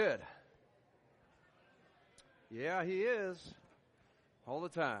Good. Yeah, he is. All the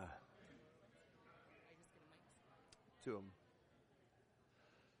time. To him.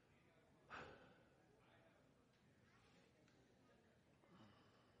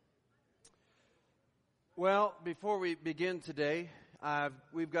 Well, before we begin today,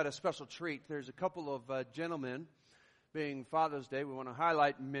 we've got a special treat. There's a couple of gentlemen. Being Father's Day, we want to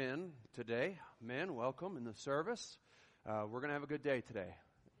highlight men today. Men, welcome in the service. We're going to have a good day today.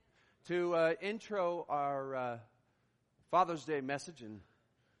 To intro our Father's Day message and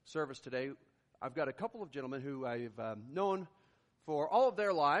service today, I've got a couple of gentlemen who I've known for all of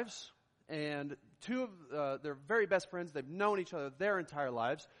their lives, and two of their very best friends. They've known each other their entire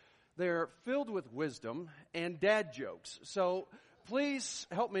lives. They're filled with wisdom and dad jokes. So please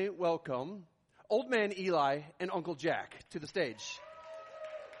help me welcome Old Man Eli and Uncle Jack to the stage.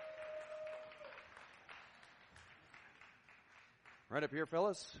 Right up here,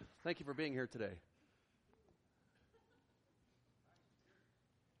 fellas. Thank you for being here today.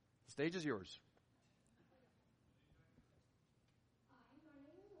 The stage is yours. Hi, my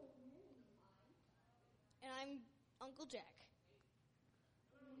name is Old Man Eli. And I'm Uncle Jack.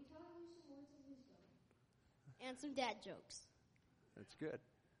 And we tell you some words of wisdom. And some dad jokes. That's good.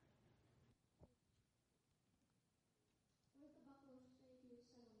 What did the buffalo say to his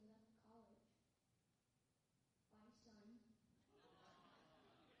son when he left college? Bye, son.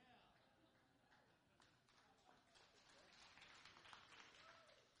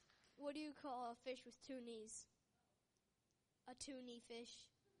 What do you call a fish with two knees? A two-knee fish.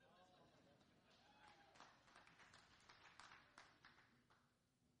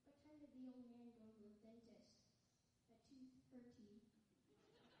 What time did the young man go to the dentist? At 2:30.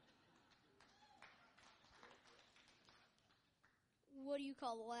 What do you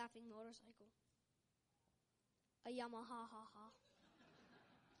call a laughing motorcycle? A Yamaha ha ha.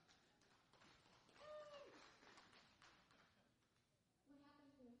 What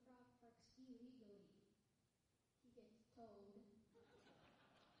happens when a frog parks illegally? He gets towed.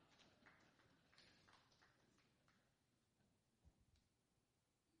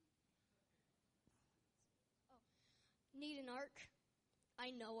 Need an arc?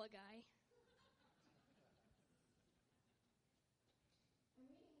 I know a guy. I'm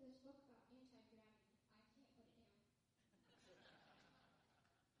reading this book about anti-gravity. I can't put it down.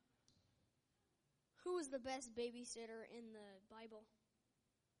 Who was the best babysitter in the Bible?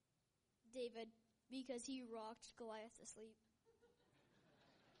 David, because he rocked Goliath to sleep.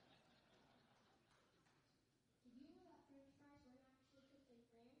 Did you know that French fries weren't actually cooked in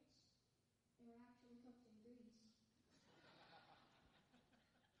France? They were actually cooked in Greece.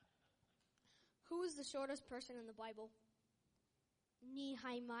 Who is the shortest person in the Bible?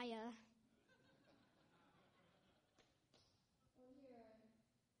 Nehemiah. Want to hear a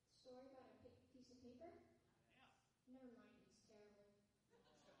story about a piece of paper? Yeah. Never mind, it's terrible.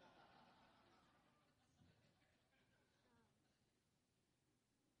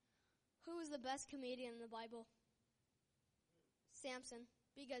 Who is the best comedian in the Bible? Samson,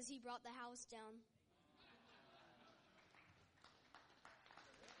 because he brought the house down.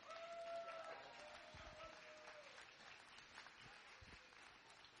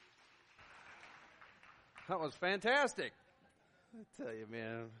 That was fantastic. I tell you,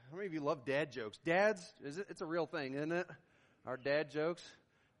 man. How many of you love dad jokes? Dads, it's a real thing, isn't it? Our dad jokes.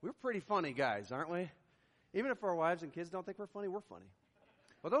 We're pretty funny guys, aren't we? Even if our wives and kids don't think we're funny, we're funny.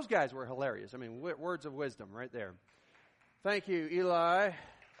 Well, those guys were hilarious. I mean, words of wisdom right there. Thank you, Eli.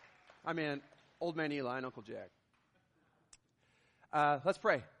 Old Man Eli and Uncle Jack. Let's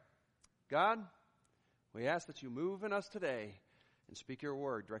pray. God, we ask that you move in us today and speak your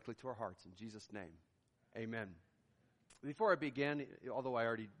word directly to our hearts. In Jesus' name, amen. Before I begin, although I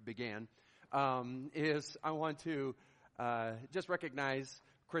already began, I want to just recognize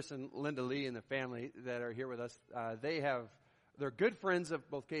Chris and Linda Lee and the family that are here with us. They're good friends of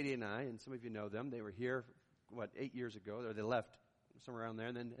both Katie and I, and some of you know them. They were here, 8 years ago, or they left somewhere around there,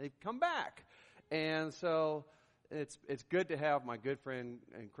 and then they've come back. And so it's good to have my good friend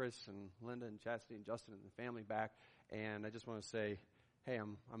and Chris and Linda and Chastity and Justin and the family back. And I just want to say, hey,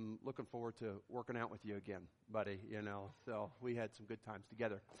 I'm looking forward to working out with you again, buddy. So we had some good times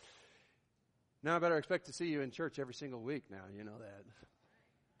together. Now I better expect to see you in church every single week now. You know that.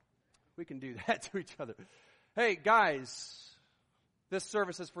 We can do that to each other. Hey, guys, this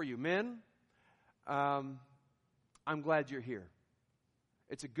service is for you. Men, I'm glad you're here.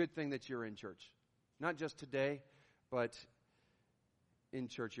 It's a good thing that you're in church. Not just today, but in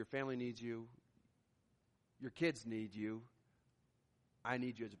church. Your family needs you. Your kids need you. I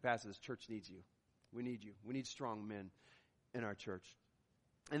need you as a pastor. This church needs you. We need you. We need strong men in our church.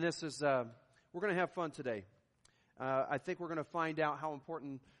 And this is, we're going to have fun today. I think we're going to find out how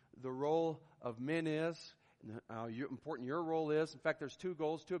important the role of men is, and how important your role is. In fact, there's two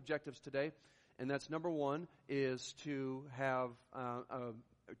goals, two objectives today. And that's number one is to have,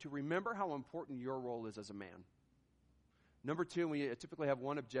 to remember how important your role is as a man. Number two, we typically have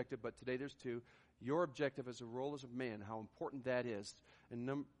one objective, but today there's two. Your objective as a role as a man, how important that is.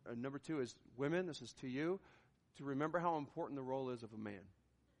 And number two is women, this is to you, to remember how important the role is of a man.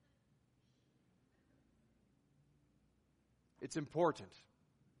 It's important.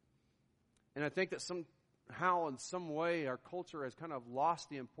 And I think that somehow, in some way, our culture has kind of lost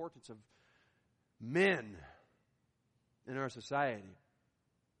the importance of men in our society.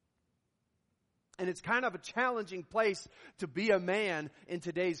 And it's kind of a challenging place to be a man in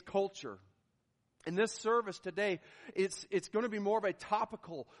today's culture. In this service today, it's going to be more of a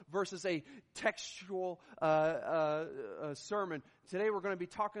topical versus a textual sermon. Today we're going to be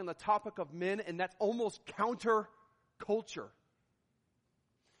talking on the topic of men, and that's almost counter-culture.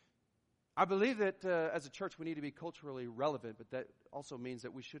 I believe that as a church we need to be culturally relevant, but that also means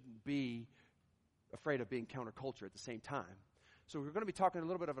that we shouldn't be afraid of being counterculture at the same time. So we're going to be talking a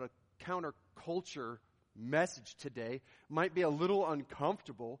little bit of a counterculture message today. Might be a little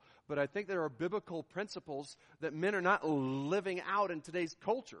uncomfortable, but I think there are biblical principles that men are not living out in today's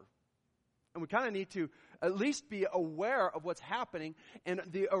culture. And we kind of need to at least be aware of what's happening and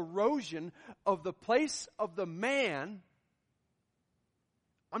the erosion of the place of the man.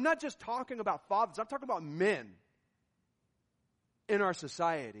 I'm not just talking about fathers, I'm talking about men in our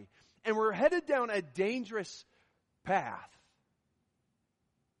society. And we're headed down a dangerous path.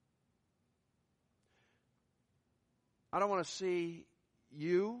 I don't want to see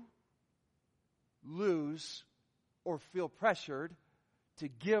you lose or feel pressured to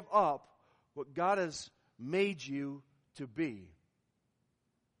give up what God has made you to be.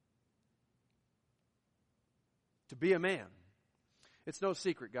 To be a man. It's no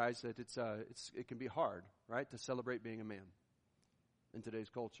secret, guys, that it can be hard, right, to celebrate being a man in today's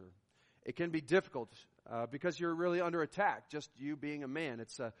culture. It can be difficult because you're really under attack, just you being a man.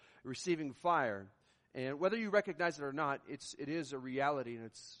 It's receiving fire. And whether you recognize it or not, it is a reality, and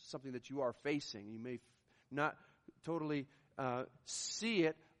it's something that you are facing. You may not totally see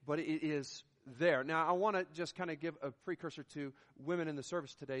it, but it is there. Now, I want to just kind of give a precursor to women in the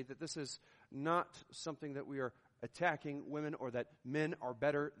service today, that this is not something that we are attacking women or that men are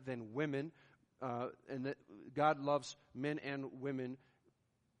better than women, and that God loves men and women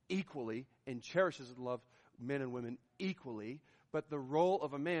equally and cherishes and loves men and women equally, but the role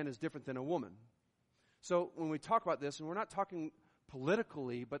of a man is different than a woman. So when we talk about this, and we're not talking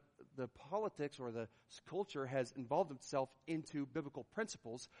politically, but the politics or the culture has involved itself into biblical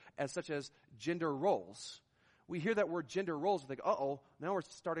principles as such as gender roles. We hear that word gender roles and think, now we're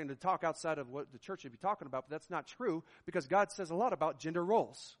starting to talk outside of what the church should be talking about, but that's not true because God says a lot about gender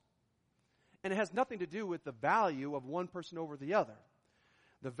roles. And it has nothing to do with the value of one person over the other.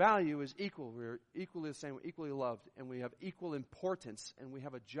 The value is equal. We're equally the same, we're equally loved, and we have equal importance, and we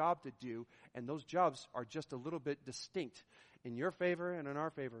have a job to do, and those jobs are just a little bit distinct. In your favor and in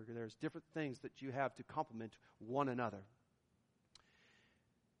our favor, there's different things that you have to complement one another.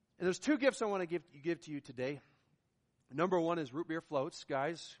 And there's two gifts I want to give to you today. Number one is root beer floats.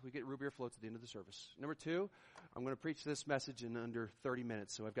 Guys, we get root beer floats at the end of the service. Number two, I'm going to preach this message in under 30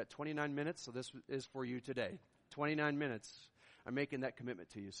 minutes. So I've got 29 minutes, so this is for you today. 29 minutes. I'm making that commitment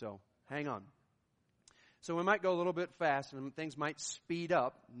to you, so hang on. So we might go a little bit fast, and things might speed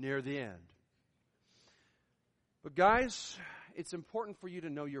up near the end. But guys, it's important for you to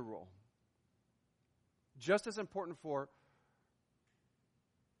know your role. Just as important for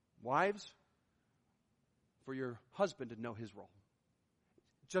wives, for your husband to know his role.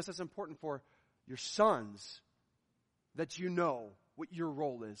 Just as important for your sons that you know what your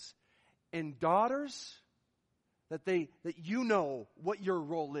role is. And daughters, that you know what your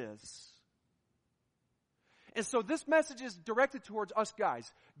role is. And so this message is directed towards us guys.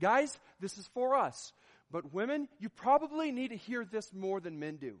 Guys, this is for us. But women, you probably need to hear this more than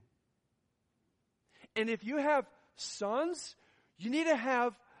men do. And if you have sons, you need to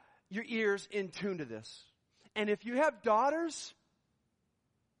have your ears in tune to this. And if you have daughters,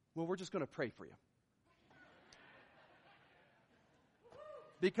 well, we're just going to pray for you.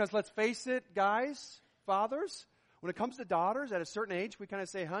 Because let's face it, guys, fathers, when it comes to daughters at a certain age, we kind of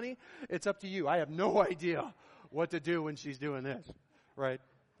say, honey, it's up to you. I have no idea what to do when she's doing this, right?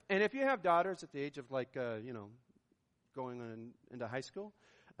 And if you have daughters at the age of going into high school,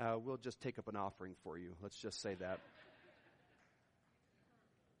 we'll just take up an offering for you. Let's just say that.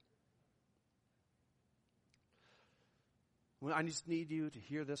 Well, I just need you to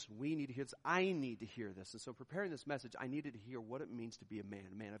hear this. We need to hear this. I need to hear this. And so preparing this message, I needed to hear what it means to be a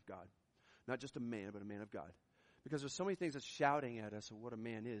man of God. Not just a man, but a man of God. Because there's so many things that's shouting at us of what a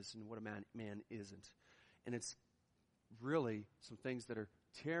man is and what a man isn't. And it's really some things that are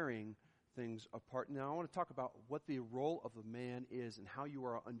tearing things apart. Now I want to talk about what the role of a man is and how you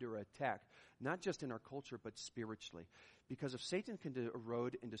are under attack, not just in our culture, but spiritually. Because if Satan can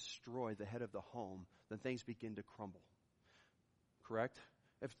erode and destroy the head of the home, then things begin to crumble. Correct?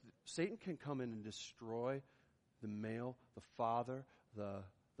 If Satan can come in and destroy the male, the father, the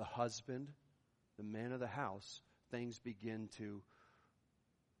husband, the man of the house, things begin to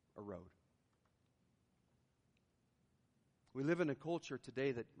erode. We live in a culture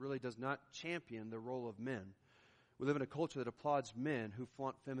today that really does not champion the role of men. We live in a culture that applauds men who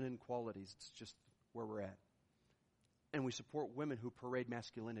flaunt feminine qualities. It's just where we're at. And we support women who parade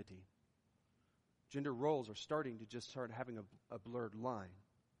masculinity. Gender roles are starting to just start having a blurred line.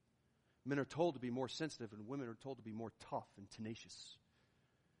 Men are told to be more sensitive and women are told to be more tough and tenacious.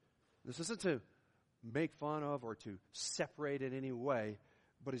 This isn't to make fun of or to separate in any way,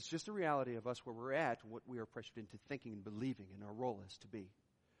 but it's just a reality of us where we're at, what we are pressured into thinking and believing, and our role is to be.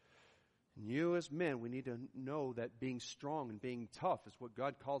 And you as men, we need to know that being strong and being tough is what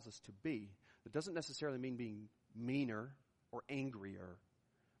God calls us to be. It doesn't necessarily mean being meaner or angrier,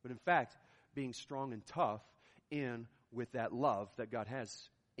 but in fact, being strong and tough in with that love that God has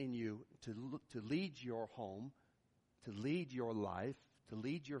in you to lead your home, to lead your life, to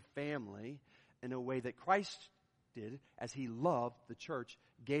lead your family in a way that Christ did as he loved the church,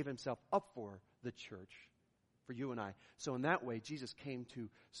 gave himself up for the church, for you and I. So in that way, Jesus came to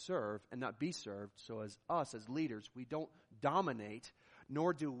serve and not be served. So as us, as leaders, we don't dominate,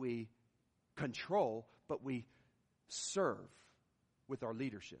 nor do we control, but we serve with our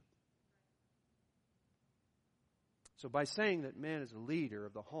leadership. So by saying that man is a leader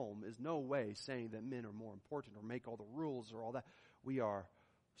of the home is no way saying that men are more important or make all the rules or all that. We are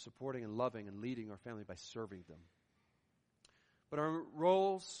supporting and loving and leading our family by serving them. But our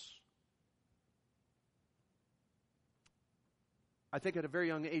roles, I think at a very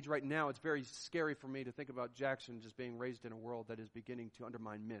young age right now, it's very scary for me to think about Jackson just being raised in a world that is beginning to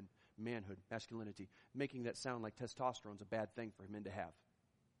undermine men, manhood, masculinity, making that sound like testosterone is a bad thing for men to have.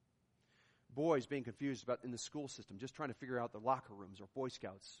 Boys being confused about in the school system, just trying to figure out the locker rooms or Boy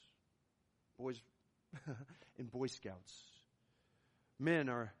Scouts. Boys in Boy Scouts. Men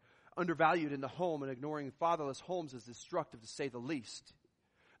are undervalued in the home, and ignoring fatherless homes is destructive, to say the least.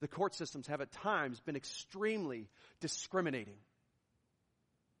 The court systems have at times been extremely discriminating.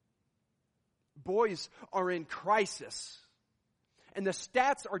 Boys are in crisis. And the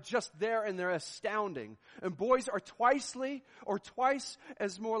stats are just there and they're astounding. And boys are twice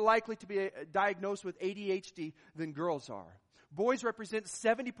as more likely to be diagnosed with ADHD than girls are. Boys represent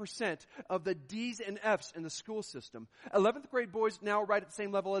 70% of the D's and F's in the school system. 11th grade boys now right at the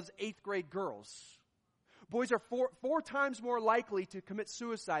same level as 8th grade girls. Boys are four times more likely to commit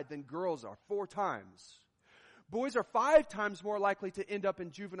suicide than girls are. 4 times. Boys are 5 times more likely to end up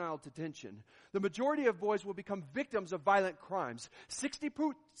in juvenile detention. The majority of boys will become victims of violent crimes.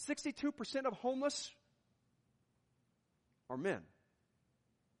 62% of homeless are men.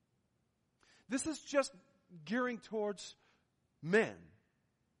 This is just gearing towards men.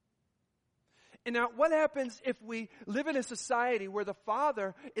 And now what happens if we live in a society where the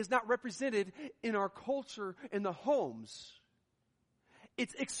father is not represented in our culture in the homes?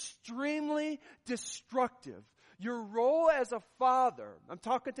 It's extremely destructive. Your role as a father, I'm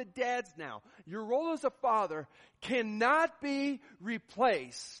talking to dads now, your role as a father cannot be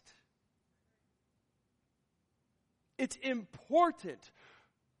replaced. It's important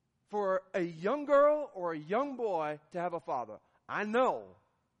for a young girl or a young boy to have a father. I know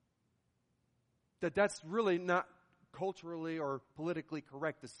that that's really not culturally or politically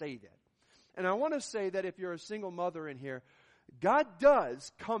correct to say that. And I want to say that if you're a single mother in here, God does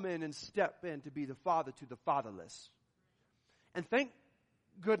come in and step in to be the father to the fatherless. And thank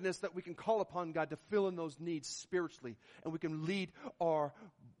goodness that we can call upon God to fill in those needs spiritually. And we can lead our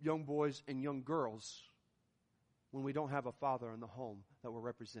young boys and young girls when we don't have a father in the home that will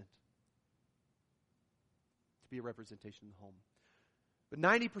represent. To be a representation in the home. But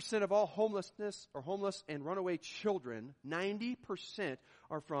 90% of all homeless and runaway children, 90%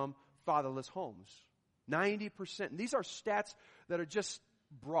 are from fatherless homes. 90%. And these are stats that are just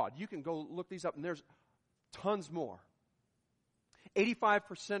broad. You can go look these up, and there's tons more.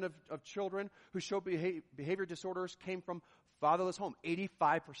 85% of children who show behavior disorders came from fatherless home.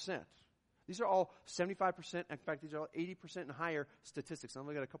 85%. These are all 75%. In fact, these are all 80% and higher statistics. I'm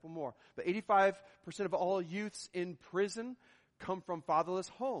going to get a couple more. But 85% of all youths in prison come from fatherless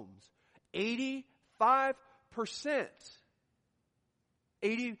homes. 85%.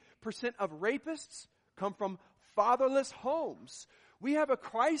 80% of rapists come from fatherless homes. We have a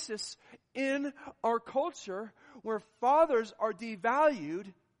crisis in our culture where fathers are devalued.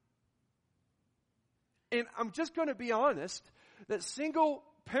 And I'm just going to be honest that single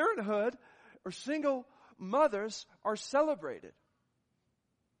parenthood or single mothers are celebrated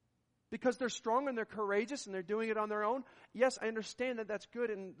because they're strong and they're courageous and they're doing it on their own. Yes, I understand that that's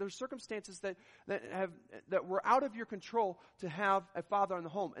good, and there's circumstances that were out of your control to have a father in the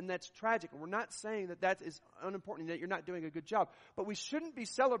home, and that's tragic. And we're not saying that that is unimportant, that you're not doing a good job, but we shouldn't be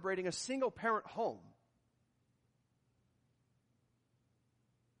celebrating a single parent home.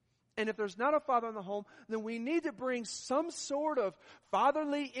 And if there's not a father in the home, then we need to bring some sort of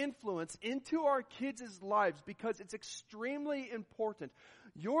fatherly influence into our kids' lives because it's extremely important.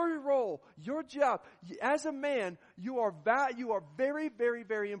 Your role, your job, as a man, you are very, very,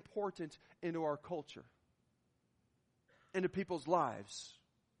 very important into our culture, into people's lives.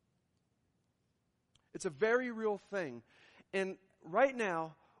 It's a very real thing. And right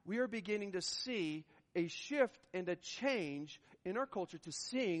now, we are beginning to see a shift and a change in our culture to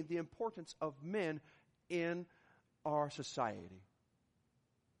seeing the importance of men in our society.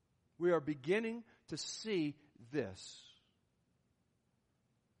 We are beginning to see this.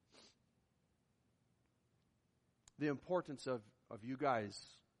 The importance of you guys,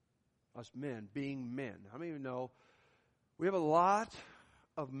 us men, being men. How many of you know we have a lot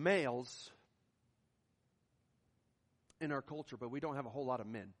of males in our culture, but we don't have a whole lot of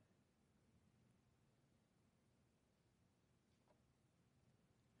men.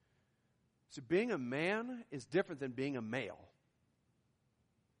 So being a man is different than being a male.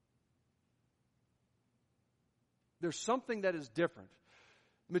 There's something that is different.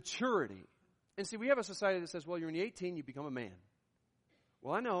 Maturity. And see, we have a society that says, well, you're in the 18, you become a man.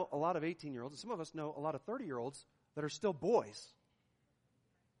 Well, I know a lot of 18-year-olds, and some of us know a lot of 30-year-olds that are still boys.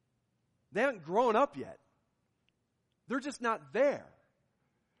 They haven't grown up yet. They're just not there.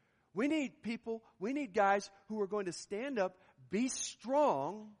 We need guys who are going to stand up, be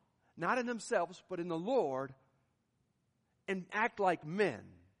strong, not in themselves, but in the Lord, and act like men.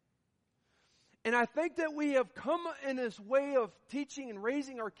 And I think that we have come in this way of teaching and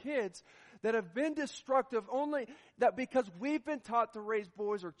raising our kids that have been destructive only that because we've been taught to raise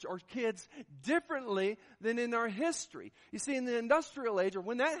boys or kids differently than in our history. You see, in the industrial age, or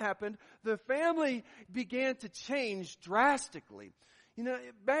when that happened, the family began to change drastically. You know,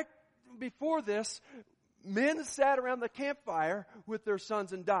 back before this, men sat around the campfire with their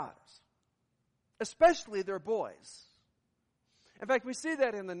sons and daughters, especially their boys. In fact, we see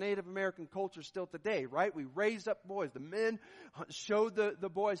that in the Native American culture still today, right? We raised up boys. The men showed the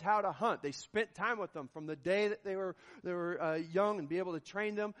boys how to hunt. They spent time with them from the day that they were young and be able to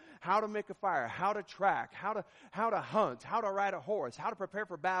train them how to make a fire, how to track, how to hunt, how to ride a horse, how to prepare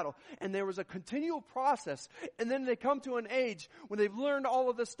for battle. And there was a continual process. And then they come to an age when they've learned all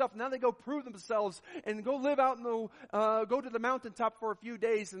of this stuff. Now they go prove themselves and go live out in go to the mountaintop for a few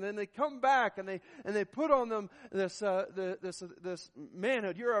days, and then they come back and they put on them this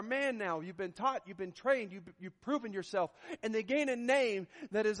manhood. You're a man now. You've been taught. You've been trained. You've proven yourself, and they gain a name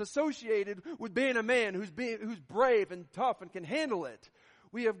that is associated with being a man who's brave and tough and can handle it.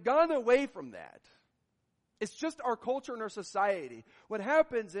 We have gone away from that. It's just our culture and our society. What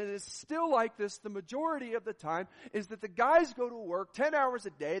happens, and it's still like this the majority of the time, is that the guys go to work 10 hours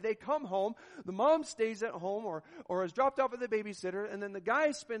a day. They come home. The mom stays at home or is dropped off with the babysitter. And then the guy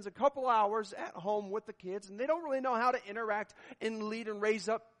spends a couple hours at home with the kids. And they don't really know how to interact and lead and raise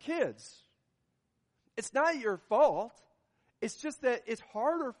up kids. It's not your fault. It's just that it's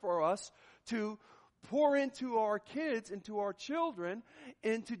harder for us to pour into our kids, into our children,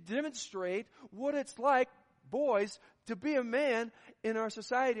 and to demonstrate what it's like, boys, to be a man in our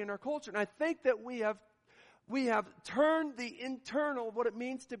society, in our culture. And I think that we have turned the internal, what it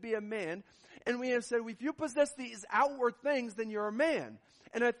means to be a man, and we have said, if you possess these outward things, then you're a man.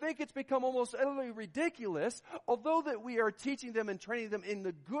 And I think it's become almost utterly ridiculous, although that we are teaching them and training them in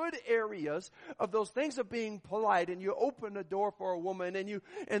the good areas of those things of being polite, and you open a door for a woman,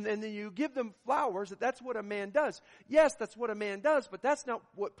 and then you give them flowers, that's what a man does. Yes, that's what a man does, but that's not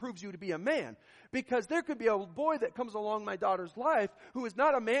what proves you to be a man. Because there could be a boy that comes along my daughter's life who is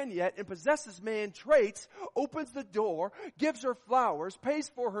not a man yet and possesses man traits, opens the door, gives her flowers, pays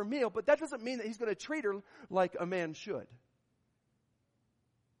for her meal, but that doesn't mean that he's going to treat her like a man should.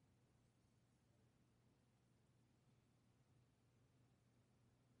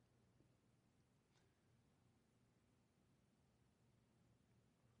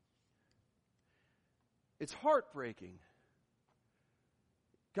 It's heartbreaking.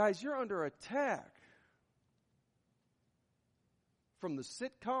 Guys, you're under attack from the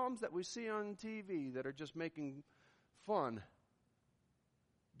sitcoms that we see on TV that are just making fun,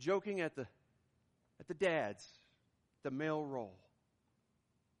 joking at the dads, the male role.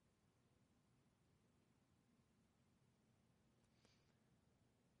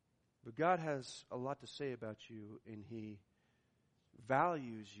 But God has a lot to say about you, and He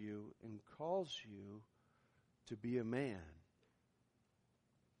values you and calls you to be a man.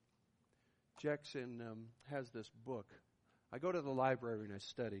 Jackson has this book. I go to the library and I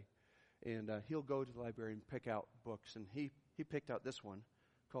study, and he'll go to the library and pick out books, and he picked out this one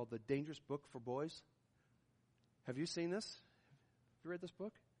called The Dangerous Book for Boys. Have you seen this? Have you read this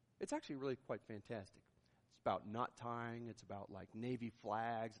book? It's actually really quite fantastic. It's about knot tying. It's about like Navy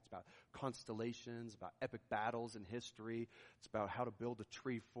flags. It's about constellations, about epic battles in history. It's about how to build a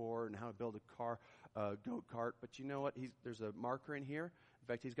tree fort and how to build a go-kart. But you know what? There's a marker in here. In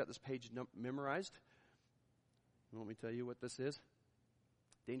fact, he's got this page memorized. You want me to tell you what this is?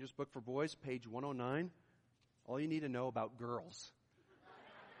 Dangerous Book for Boys, page 109. All you need to know about girls.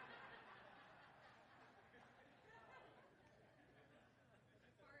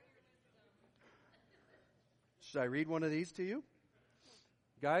 Should I read one of these to you?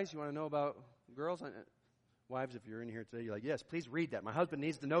 Guys, you want to know about girls? Wives, if you're in here today, you're like, yes, please read that. My husband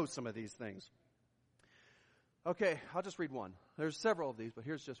needs to know some of these things. Okay, I'll just read one. There's several of these, but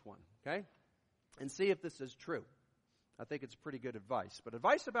here's just one, okay? And see if this is true. I think it's pretty good advice. But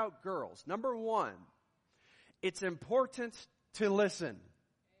advice about girls. Number one, it's important to listen.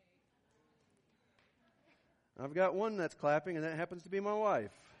 I've got one that's clapping, and that happens to be my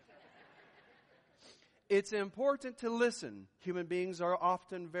wife. It's important to listen. Human beings are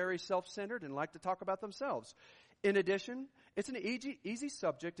often very self-centered and like to talk about themselves. In addition, it's an easy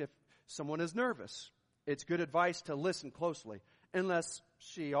subject if someone is nervous. It's good advice to listen closely, unless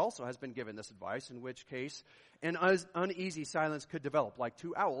she also has been given this advice, in which case an uneasy silence could develop, like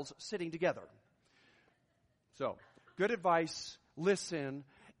two owls sitting together. So, good advice, listen,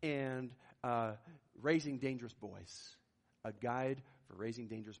 and Raising Dangerous Boys. A guide for raising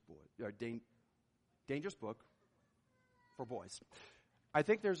dangerous boys. Dangerous book for boys. I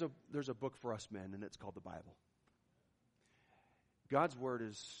think there's a book for us men, and it's called the Bible. God's Word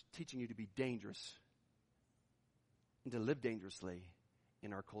is teaching you to be dangerous and to live dangerously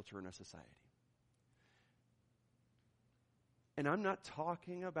in our culture and our society. And I'm not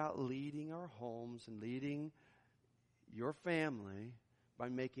talking about leading our homes and leading your family by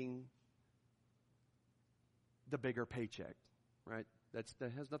making the bigger paycheck, right? That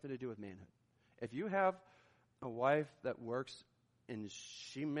has nothing to do with manhood. If you have a wife that works and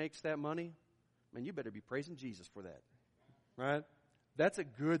she makes that money, man, you better be praising Jesus for that, right? That's a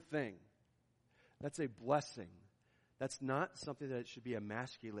good thing. That's a blessing. That's not something that should be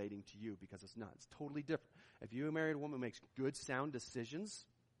emasculating to you, because it's not. It's totally different. If you marry a woman who makes good, sound decisions,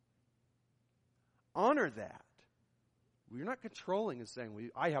 honor that. You're not controlling and saying, well,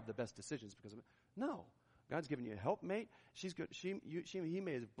 I have the best decisions because of it. No. God's given you a helpmate. She's good. He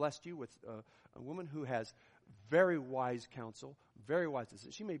may have blessed you with a woman who has very wise counsel, very wise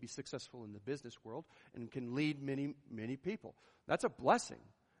decisions. She may be successful in the business world and can lead many, many people. That's a blessing.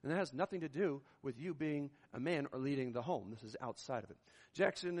 And that has nothing to do with you being a man or leading the home. This is outside of it.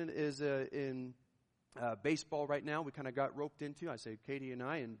 Jackson is in baseball right now. We kind of got roped into. I say Katie and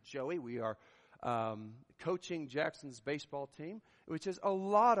I and Joey. We are coaching Jackson's baseball team, which is a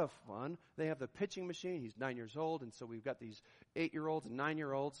lot of fun. They have the pitching machine. He's 9 years old, and so we've got these 8-year-olds and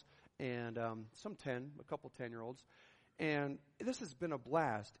 9-year-olds, and a couple 10-year-olds. And this has been a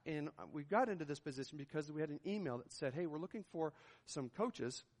blast. And we got into this position because we had an email that said, hey, we're looking for some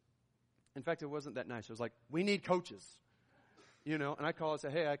coaches. In fact, it wasn't that nice. It was like, we need coaches. You know, and I called and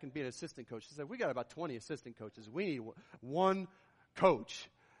said, hey, I can be an assistant coach. She said, we got about 20 assistant coaches. We need one coach.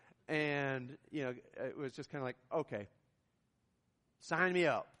 And, you know, it was just kind of like, okay, sign me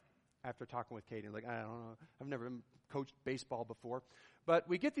up. After talking with Katie, like, I don't know, I've never coached baseball before. But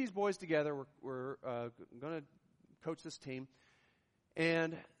we get these boys together. We're going to coach this team.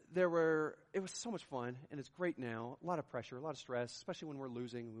 And it was so much fun, and it's great now. A lot of pressure, a lot of stress, especially when we're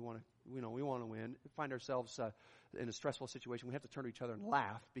losing. We want to win. We find ourselves in a stressful situation. We have to turn to each other and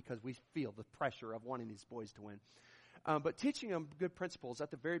laugh because we feel the pressure of wanting these boys to win. But teaching them good principles at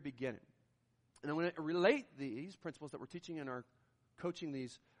the very beginning. And I'm going to relate these principles that we're teaching in our coaching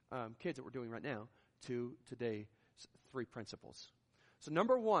these kids that we're doing right now to today's 3 principles. So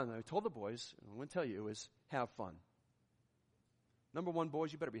number 1, I told the boys, and I'm going to tell you, is have fun. Number 1,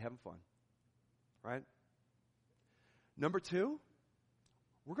 boys, you better be having fun. Right? Number 2,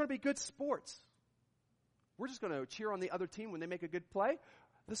 we're going to be good sports. we're just going to cheer on the other team when they make a good play.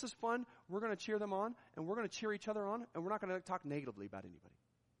 This is fun. We're going to cheer them on, and we're going to cheer each other on, and we're not going to talk negatively about anybody.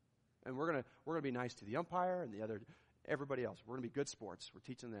 And we're going to be nice to the umpire and everybody else. We're going to be good sports. We're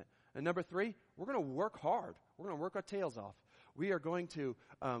teaching that. And number 3, we're going to work hard. We're going to work our tails off. We are going to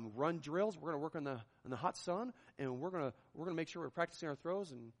run drills. We're going to work in the hot sun, and we're going to make sure we're practicing our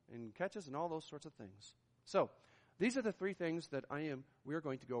throws and catches and all those sorts of things. So these are the 3 things that we are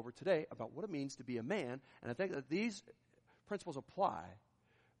going to go over today about what it means to be a man. And I think that these principles apply.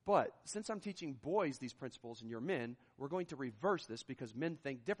 But since I'm teaching boys these principles and you're men, we're going to reverse this because men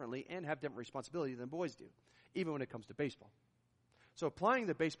think differently and have different responsibility than boys do, even when it comes to baseball. So applying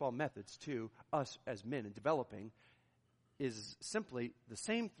the baseball methods to us as men and developing is simply the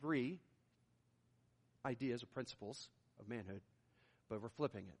same 3 ideas or principles of manhood, but we're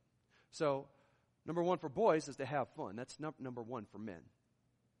flipping it. So number 1 for boys is to have fun. That's number 1 for men.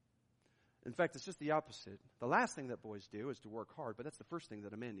 In fact, it's just the opposite. The last thing that boys do is to work hard, but that's the first thing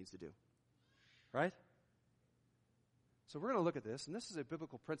that a man needs to do. Right? So we're going to look at this, and this is a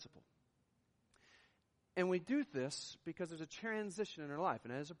biblical principle. And we do this because there's a transition in our life.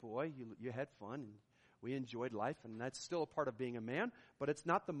 And as a boy, you had fun, and we enjoyed life, and that's still a part of being a man, but it's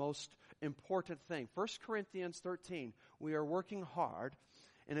not the most important thing. 1 Corinthians 13, we are working hard.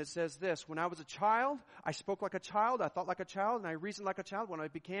 And it says this, when I was a child, I spoke like a child, I thought like a child, and I reasoned like a child. When I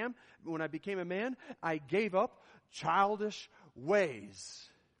became a man, I gave up childish ways.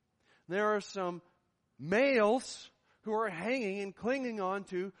 There are some males who are hanging and clinging on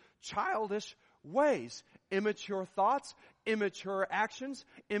to childish ways. Immature thoughts, immature actions,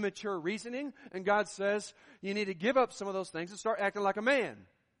 immature reasoning. And God says, you need to give up some of those things and start acting like a man.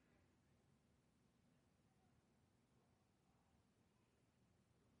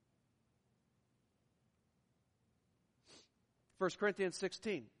 1 Corinthians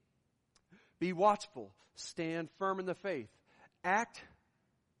 16. Be watchful. Stand firm in the faith. Act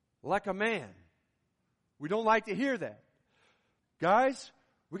like a man. We don't like to hear that. Guys,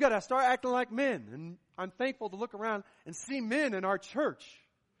 we got to start acting like men. And I'm thankful to look around and see men in our church.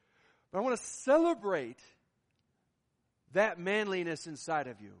 But I want to celebrate that manliness inside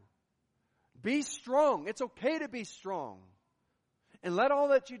of you. Be strong. It's okay to be strong. And let all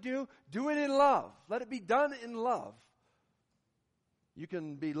that you do it in love. Let it be done in love. You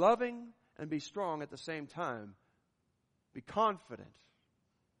can be loving and be strong at the same time. Be confident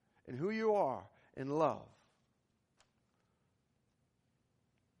in who you are in love.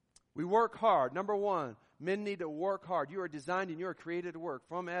 We work hard. Number 1, men need to work hard. You are designed and you are created to work.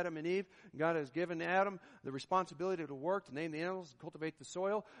 From Adam and Eve, God has given Adam the responsibility to work, to name the animals, cultivate the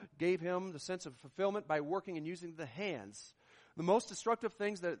soil, gave him the sense of fulfillment by working and using the hands. The most destructive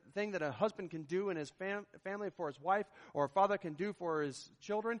thing that a husband can do in his family for his wife or a father can do for his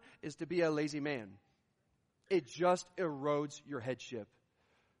children is to be a lazy man. It just erodes your headship.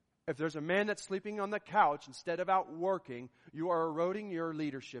 If there's a man that's sleeping on the couch instead of out working, you are eroding your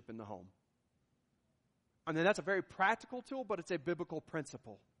leadership in the home. I mean, that's a very practical tool, but it's a biblical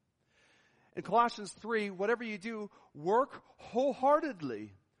principle. In Colossians 3, whatever you do, work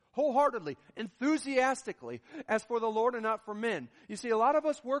wholeheartedly, enthusiastically, as for the Lord and not for men. You see, a lot of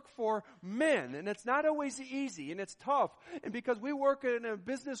us work for men, and it's not always easy, and it's tough. And because we work in a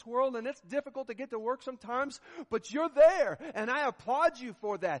business world, and it's difficult to get to work sometimes, but you're there, and I applaud you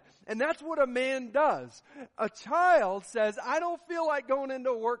for that. And that's what a man does. A child says, I don't feel like going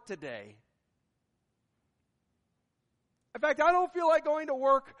into work today. In fact, I don't feel like going to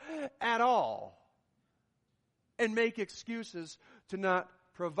work at all. And make excuses to not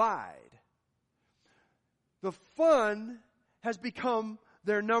provide. The fun has become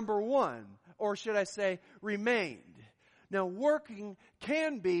their number 1, or should I say, remained. Now, working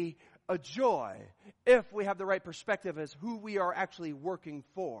can be a joy if we have the right perspective as who we are actually working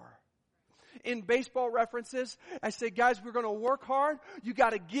for. In baseball references, I say, guys, we're going to work hard. You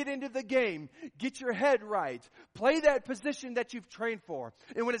got to get into the game. Get your head right. Play that position that you've trained for.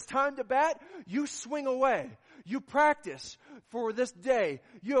 And when it's time to bat, you swing away. You practice for this day.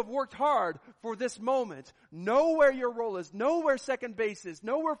 You have worked hard for this moment. Know where your role is. Know where second base is.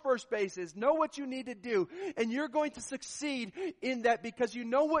 Know where first base is. Know what you need to do. And you're going to succeed in that because you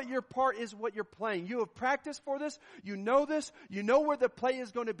know what your part is, what you're playing. You have practiced for this. You know this. You know where the play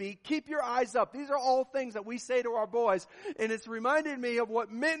is going to be. Keep your eyes up. These are all things that we say to our boys. And it's reminded me of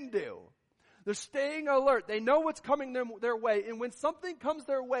what men do. They're staying alert. They know what's coming their way. And when something comes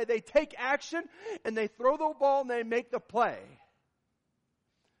their way, they take action and they throw the ball and they make the play.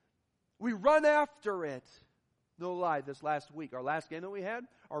 We run after it. No lie, this last week, our last game that we had,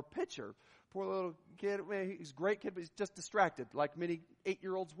 our pitcher, poor little kid, he's a great kid, but he's just distracted like many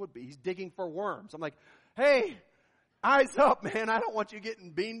 8-year-olds would be. He's digging for worms. I'm like, Hey, eyes up, man. I don't want you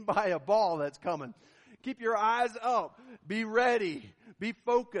getting beamed by a ball that's coming. Keep your eyes up. Be ready. Be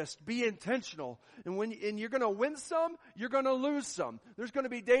focused. Be intentional. And you're going to win some, you're going to lose some. There's going to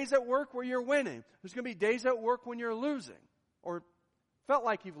be days at work where you're winning. There's going to be days at work when you're losing or felt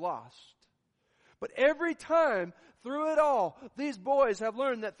like you've lost. But every time through it all, these boys have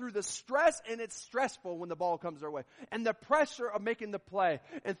learned that through the stress, and it's stressful when the ball comes their way, and the pressure of making the play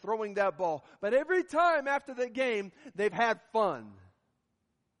and throwing that ball. But every time after the game, they've had fun.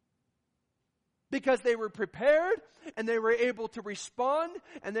 Because they were prepared, and they were able to respond,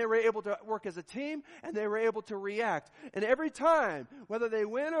 and they were able to work as a team, and they were able to react. And every time, whether they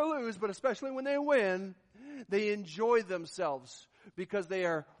win or lose, but especially when they win, they enjoy themselves because they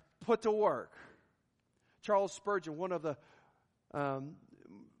are put to work. Charles Spurgeon, one of the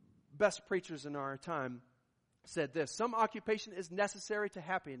best preachers in our time, said this: some occupation is necessary to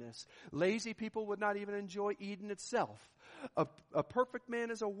happiness. Lazy people would not even enjoy Eden itself. A perfect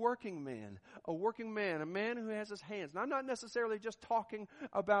man is a working man, a man who has his hands. And I'm not necessarily just talking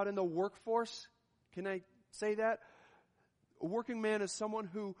about in the workforce. Can I say that? A working man is someone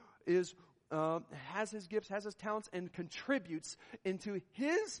who is has his gifts, has his talents, and contributes into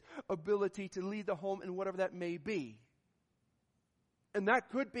his ability to lead the home in whatever that may be. And that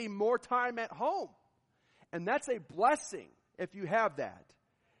could be more time at home. And that's a blessing if you have that.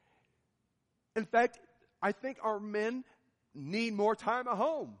 In fact, I think our men need more time at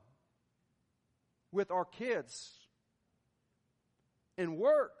home with our kids and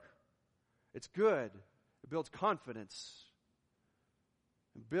work. It's good. It builds confidence.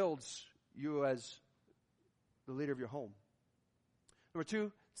 It builds you as the leader of your home. Number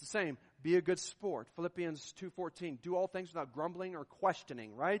 2, it's the same. Be a good sport. Philippians 2:14. Do all things without grumbling or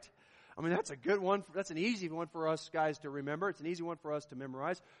questioning, right? I mean, that's a good one. That's an easy one for us guys to remember. It's an easy one for us to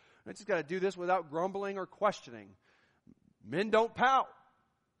memorize. I just got to do this without grumbling or questioning. Men don't pout.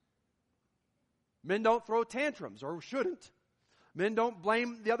 Men don't throw tantrums, or shouldn't. Men don't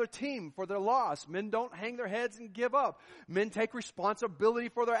blame the other team for their loss. Men don't hang their heads and give up. Men take responsibility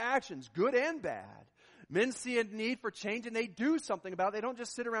for their actions, good and bad. Men see a need for change and they do something about it. They don't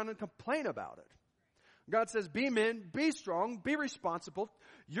just sit around and complain about it. God says, be men, be strong, be responsible.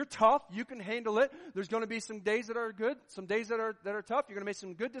 You're tough. You can handle it. There's going to be some days that are good, some days that are tough. You're going to make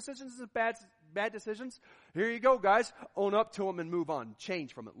some good decisions and bad decisions. Here you go, guys. Own up to them and move on.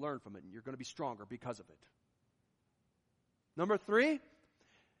 Change from it. Learn from it. And you're going to be stronger because of it. Number 3,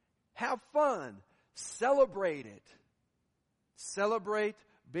 have fun. Celebrate it. Celebrate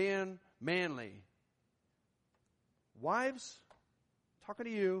being manly. Wives, talking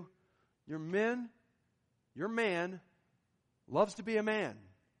to you, your man loves to be a man.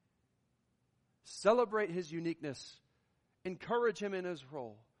 Celebrate his uniqueness. Encourage him in his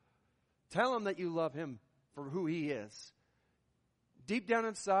role. Tell him that you love him for who he is. Deep down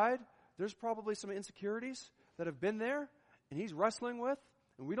inside, there's probably some insecurities that have been there and he's wrestling with.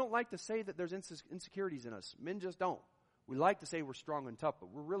 And we don't like to say that there's insecurities in us. Men just don't. We like to say we're strong and tough, but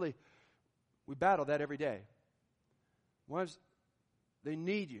we battle that every day. Wives, they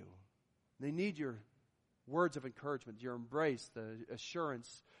need you. They need your words of encouragement, your embrace, the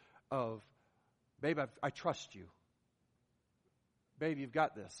assurance of, babe, I trust you. Babe, you've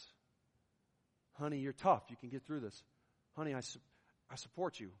got this. Honey, you're tough. You can get through this. Honey, I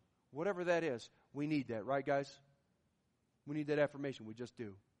support you. Whatever that is, we need that, right, guys? We need that affirmation. We just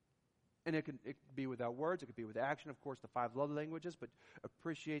do. And it could be without words. It could be with action. Of course, the 5 love languages, but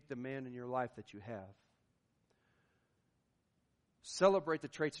appreciate the man in your life that you have. Celebrate the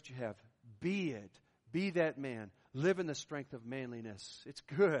traits that you have. Be it. Be that man. Live in the strength of manliness. It's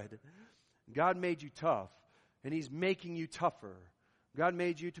good. God made you tough, and he's making you tougher. God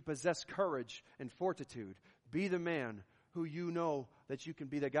made you to possess courage and fortitude. Be the man who you know that you can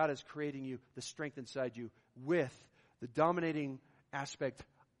be, that God is creating you, the strength inside you, with the dominating aspect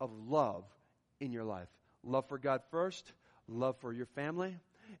of love in your life. Love for God first, love for your family,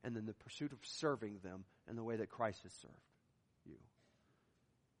 and then the pursuit of serving them in the way that Christ has served you.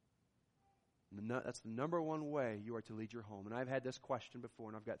 That's the number one way you are to lead your home. And I've had this question before,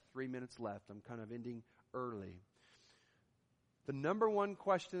 and I've got 3 minutes left. I'm kind of ending early. The number one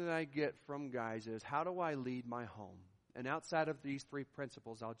question that I get from guys is, how do I lead my home? And outside of these 3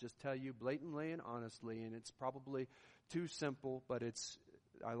 principles, I'll just tell you blatantly and honestly, and it's probably too simple, but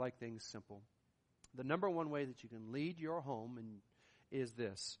I like things simple. The number one way that you can lead your home is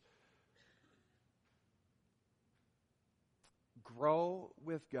this. Grow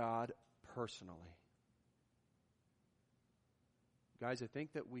with God personally. Guys, I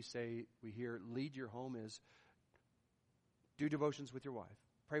think that we hear lead your home is do devotions with your wife.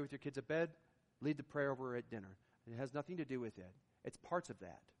 Pray with your kids at bed. lead the prayer over at dinner. It has nothing to do with it. It's parts of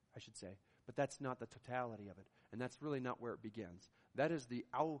that, I should say. But that's not the totality of it. And that's really not where it begins. That is the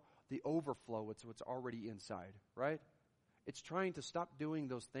overflow. It's what's already inside, right? It's trying to stop doing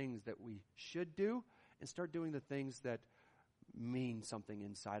those things that we should do and start doing the things that mean something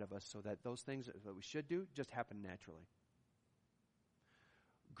inside of us so that those things that we should do just happen naturally.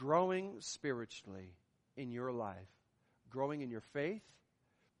 Growing spiritually in your life, growing in your faith,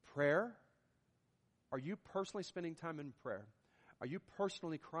 prayer. Are you personally spending time in prayer? Are you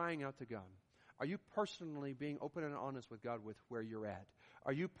personally crying out to God? Are you personally being open and honest with God with where you're at?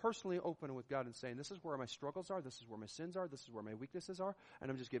 Are you personally open with God and saying, this is where my struggles are, this is where my sins are, this is where my weaknesses are,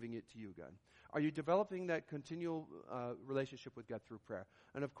 and I'm just giving it to you, God? Are you developing that continual relationship with God through prayer?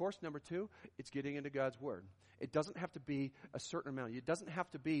 And of course, number 2, it's getting into God's Word. It doesn't have to be a certain amount. It doesn't have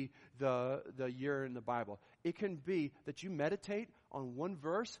to be the year in the Bible. It can be that you meditate on one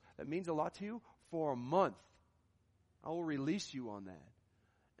verse that means a lot to you for a month. I will release you on that.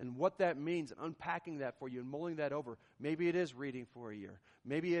 And what that means, unpacking that for you and mulling that over. Maybe it is reading for a year.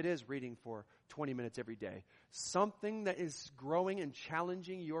 Maybe it is reading for 20 minutes every day. Something that is growing and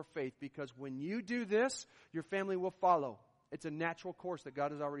challenging your faith, because when you do this, your family will follow. It's a natural course that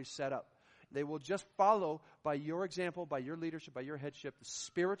God has already set up. They will just follow by your example, by your leadership, by your headship. The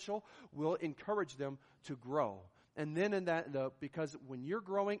spiritual will encourage them to grow. And then in that, because when you're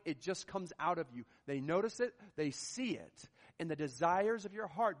growing, it just comes out of you. They notice it, they see it. And the desires of your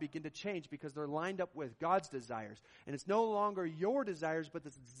heart begin to change because they're lined up with God's desires. And it's no longer your desires, but the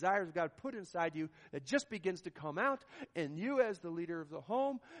desires God put inside you that just begins to come out. And you, as the leader of the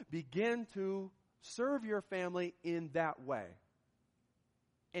home, begin to serve your family in that way,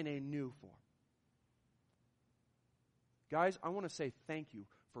 in a new form. Guys, I want to say thank you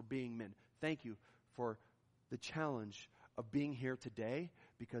for being men. Thank you for the challenge of being here today,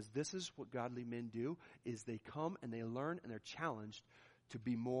 because this is what godly men do, is they come and they learn and they're challenged to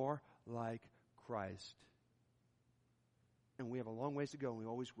be more like Christ. And we have a long ways to go, and we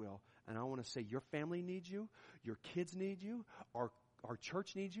always will. And I want to say your family needs you, your kids need you, our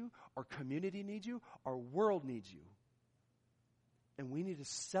church needs you, our community needs you, our world needs you. And we need to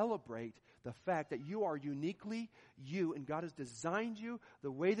celebrate the fact that you are uniquely you, and God has designed you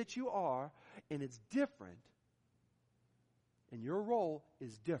the way that you are, and it's different. And your role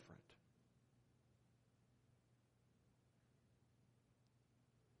is different.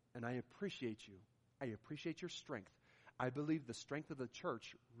 And I appreciate you. I appreciate your strength. I believe the strength of the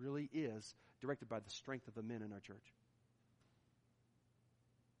church really is directed by the strength of the men in our church.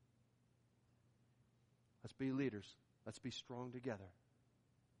 Let's be leaders. Let's be strong together.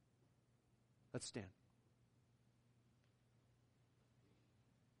 Let's stand.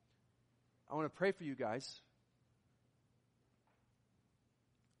 I want to pray for you guys.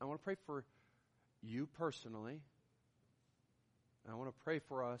 I want to pray for you personally. I want to pray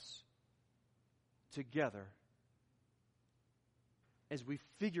for us together as we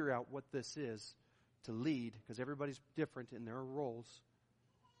figure out what this is to lead, because everybody's different in their roles,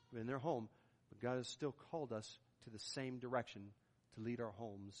 in their home, but God has still called us to the same direction, to lead our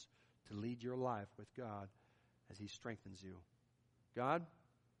homes, to lead your life with God as He strengthens you. God,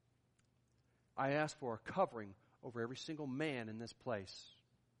 I ask for a covering over every single man in this place.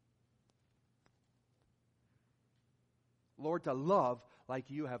 Lord, to love like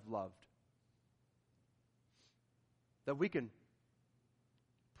you have loved. That we can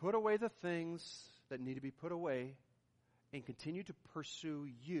put away the things that need to be put away and continue to pursue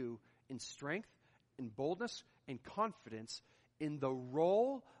you in strength, in boldness, and confidence in the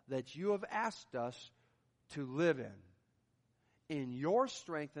role that you have asked us to live in your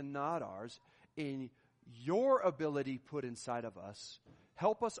strength and not ours, in your ability put inside of us.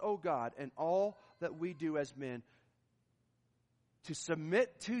 Help us, O God, in all that we do as men, to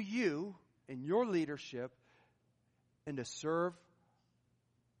submit to you in your leadership and to serve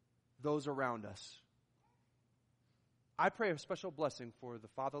those around us. I pray a special blessing for the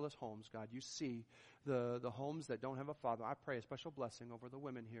fatherless homes, God. You see the homes that don't have a father. I pray a special blessing over the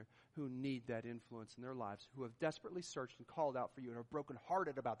women here who need that influence in their lives, who have desperately searched and called out for you and are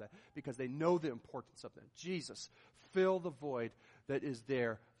brokenhearted about that because they know the importance of that. Jesus, fill the void that is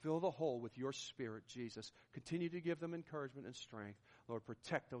there. Fill the hole with your Spirit, Jesus. Continue to give them encouragement and strength. Lord,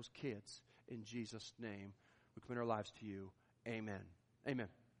 protect those kids in Jesus' name. We commit our lives to you. Amen. Amen.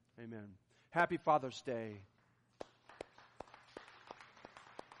 Amen. Happy Father's Day.